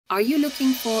Are you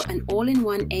looking for an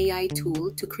all-in-one AI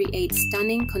tool to create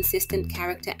stunning, consistent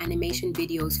character animation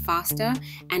videos faster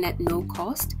and at no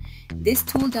cost? This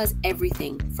tool does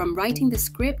everything from writing the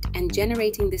script and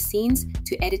generating the scenes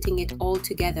to editing it all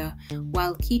together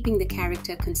while keeping the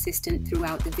character consistent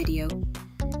throughout the video.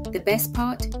 The best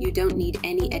part, you don't need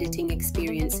any editing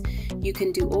experience. You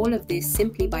can do all of this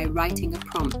simply by writing a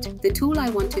prompt. The tool I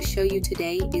want to show you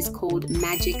today is called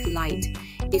Magicklight.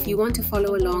 If you want to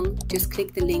follow along, just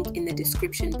click the link in the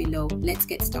description below. Let's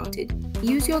get started.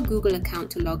 Use your Google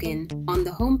account to log in. On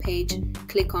the home page,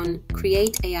 click on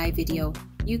Create AI Video.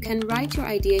 You can write your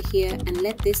idea here and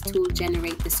let this tool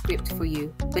generate the script for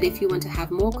you. But if you want to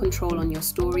have more control on your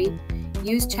story,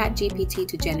 use ChatGPT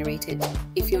to generate it.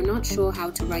 If you're not sure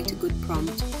how to write a good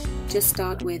prompt, just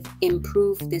start with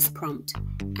improve this prompt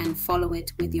and follow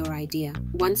it with your idea.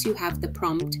 Once you have the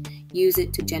prompt, use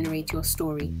it to generate your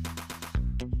story.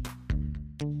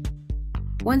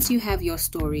 Once you have your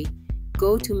story,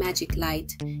 go to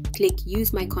Magicklight, click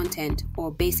Use My Content or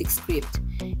Basic Script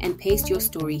and paste your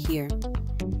story here.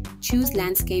 Choose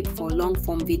landscape for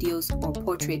long-form videos or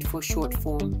portrait for short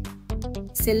form.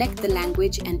 Select the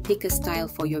language and pick a style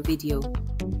for your video.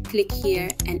 Click here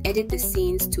and edit the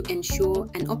scenes to ensure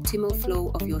an optimal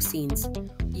flow of your scenes.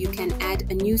 You can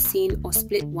add a new scene or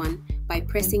split one by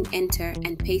pressing Enter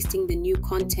and pasting the new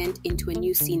content into a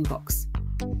new scene box.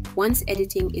 Once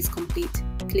editing is complete,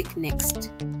 click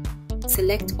Next.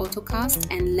 Select Autocast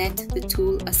and let the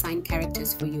tool assign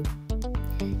characters for you.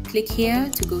 Click here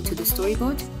to go to the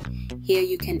storyboard. Here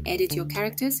you can edit your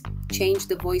characters, change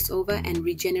the voiceover and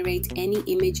regenerate any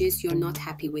images you're not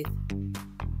happy with.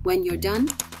 When you're done,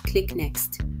 click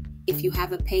Next. If you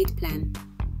have a paid plan,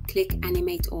 click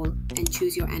Animate All and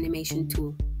choose your animation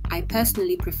tool. I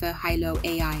personally prefer Hailuo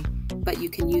AI, but you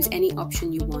can use any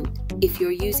option you want. If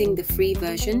you're using the free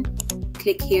version,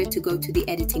 click here to go to the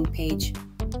editing page.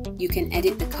 You can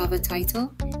edit the cover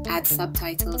title, add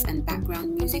subtitles and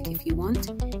background music if you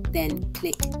want, then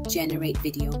click Generate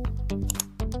Video.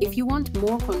 If you want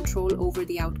more control over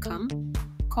the outcome,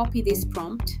 copy this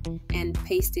prompt and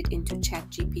paste it into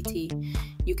ChatGPT.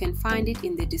 You can find it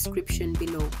in the description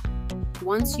below.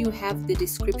 Once you have the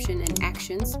description and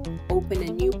actions, open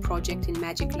a new project in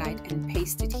Magicklight and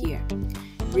paste it here.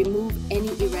 Remove any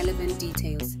irrelevant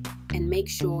details and make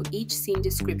sure each scene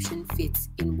description fits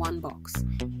in one box.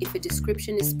 If a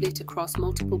description is split across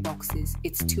multiple boxes,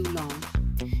 it's too long.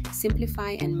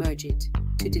 Simplify and merge it.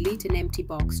 To delete an empty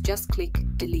box, just click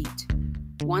Delete.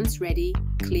 Once ready,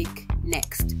 click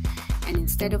Next. And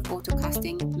instead of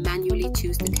autocasting, manually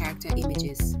choose the character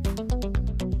images.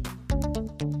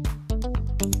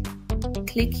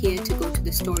 Click here to go to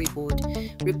the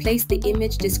storyboard. Replace the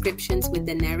image descriptions with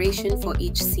the narration for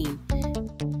each scene.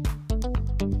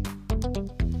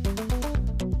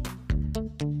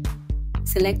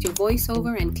 Select your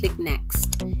voiceover and click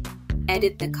Next.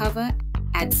 Edit the cover,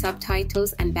 add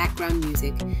subtitles and background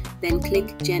music, then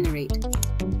click Generate.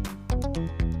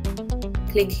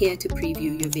 Click here to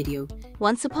preview your video.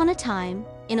 Once upon a time,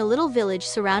 in a little village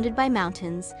surrounded by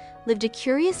mountains, lived a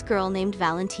curious girl named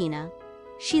Valentina.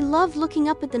 She loved looking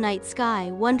up at the night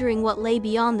sky, wondering what lay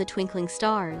beyond the twinkling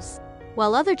stars.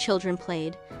 While other children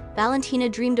played, Valentina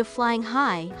dreamed of flying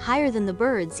high, higher than the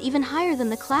birds, even higher than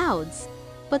the clouds.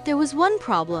 But there was one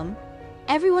problem.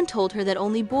 Everyone told her that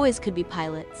only boys could be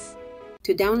pilots.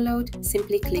 To download,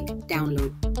 simply click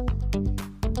Download.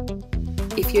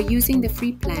 If you're using the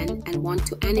free plan and want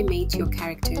to animate your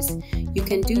characters, you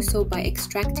can do so by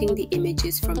extracting the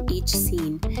images from each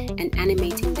scene and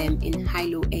animating them in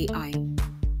Hailuo AI.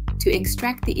 To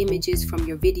extract the images from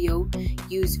your video,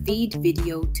 use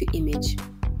Video to Image.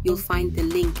 You'll find the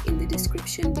link in the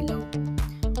description below.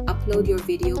 Upload your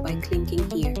video by clicking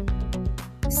here.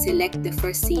 Select the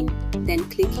first scene, then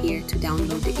click here to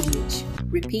download the image.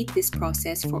 Repeat this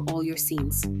process for all your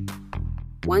scenes.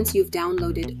 Once you've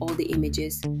downloaded all the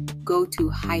images, go to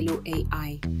Hailuo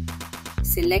AI.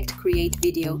 Select Create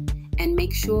Video and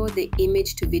make sure the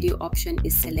Image to Video option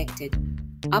is selected.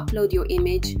 Upload your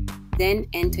image, then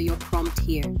enter your prompt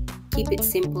here. Keep it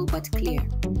simple but clear.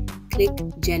 Click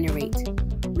Generate.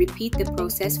 Repeat the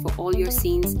process for all your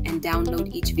scenes and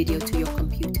download each video to your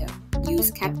computer.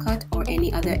 Use CapCut or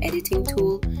any other editing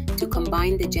tool to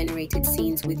combine the generated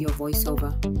scenes with your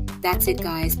voiceover. That's it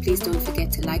guys, please don't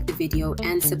forget to like the video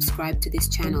and subscribe to this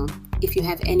channel. If you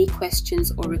have any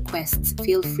questions or requests,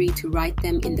 feel free to write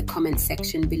them in the comment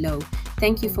section below.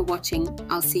 Thank you for watching,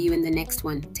 I'll see you in the next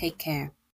one. Take care.